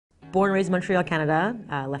Born and raised in Montreal, Canada.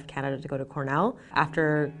 Left Canada to go to Cornell.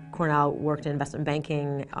 After Cornell, worked in investment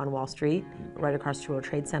banking on Wall Street, right across the World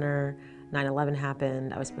Trade Center. 9/11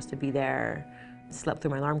 happened. I was supposed to be there. Slept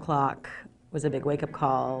through my alarm clock. Was a big wake-up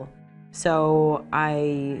call. So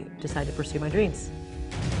I decided to pursue my dreams.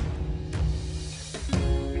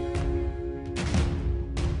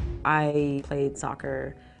 I played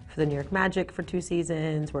soccer for the New York Magic for 2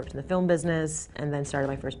 seasons, worked in the film business, and then started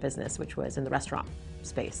my first business, which was in the restaurant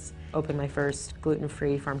space. Opened my first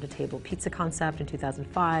gluten-free farm-to-table pizza concept in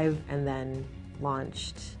 2005, and then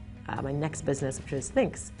launched my next business, which is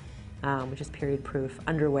Thinx, which is period-proof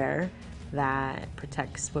underwear that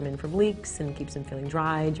protects women from leaks and keeps them feeling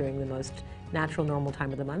dry during the most natural, normal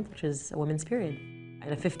time of the month, which is a women's period.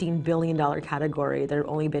 In a $15 billion category, there have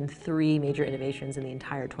only been 3 major innovations in the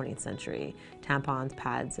entire 20th century: tampons,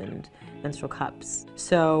 pads, and menstrual cups.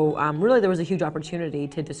 So really there was a huge opportunity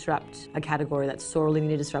to disrupt a category that sorely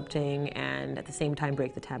needed disrupting and at the same time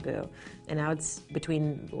break the taboo. And now it's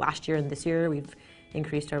between last year and this year, we've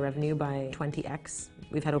increased our revenue by 20x.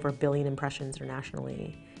 We've had over 1 billion impressions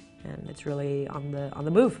internationally, and it's really on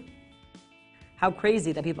the move. How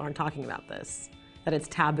crazy that people aren't talking about this, that it's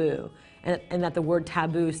taboo. And that the word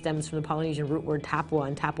taboo stems from the Polynesian root word tapua,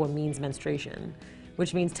 and tapua means menstruation,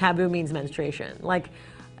 which means taboo means menstruation. Like,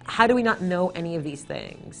 how do we not know any of these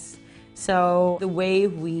things? So the way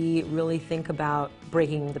we really think about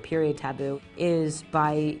breaking the period taboo is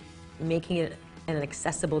by making it an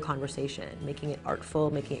accessible conversation, making it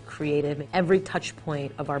artful, making it creative. Every touch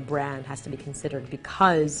point of our brand has to be considered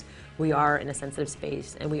because we are in a sensitive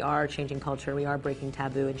space and we are changing culture, we are breaking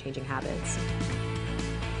taboo and changing habits.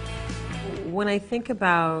 When I think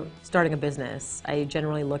about starting a business, I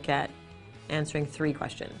generally look at answering 3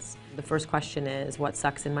 questions. The first question is, what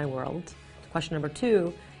sucks in my world? Question number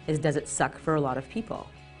 2 is, does it suck for a lot of people?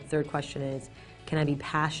 The third question is, can I be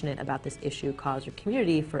passionate about this issue, cause, or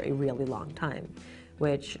community for a really long time?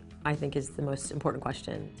 Which I think is the most important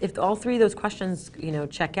question. If all 3 of those questions,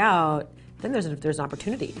 check out, then there's an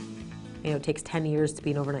opportunity. It takes 10 years to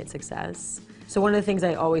be an overnight success. So one of the things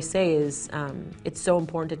I always say is, it's so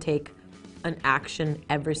important to take an action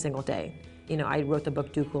every single day. I wrote the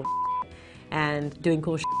book Do Cool and doing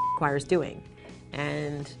cool requires doing.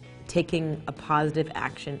 And taking a positive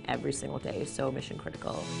action every single day is so mission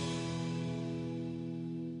critical.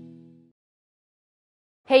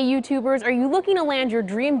 Hey YouTubers, are you looking to land your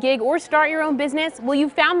dream gig or start your own business? Well, you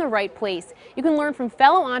found the right place. You can learn from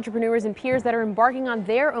fellow entrepreneurs and peers that are embarking on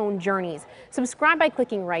their own journeys. Subscribe by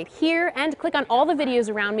clicking right here and click on all the videos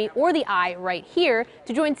around me or the eye right here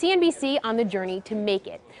to join CNBC on the journey to make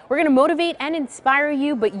it. We're going to motivate and inspire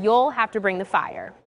you, but you'll have to bring the fire.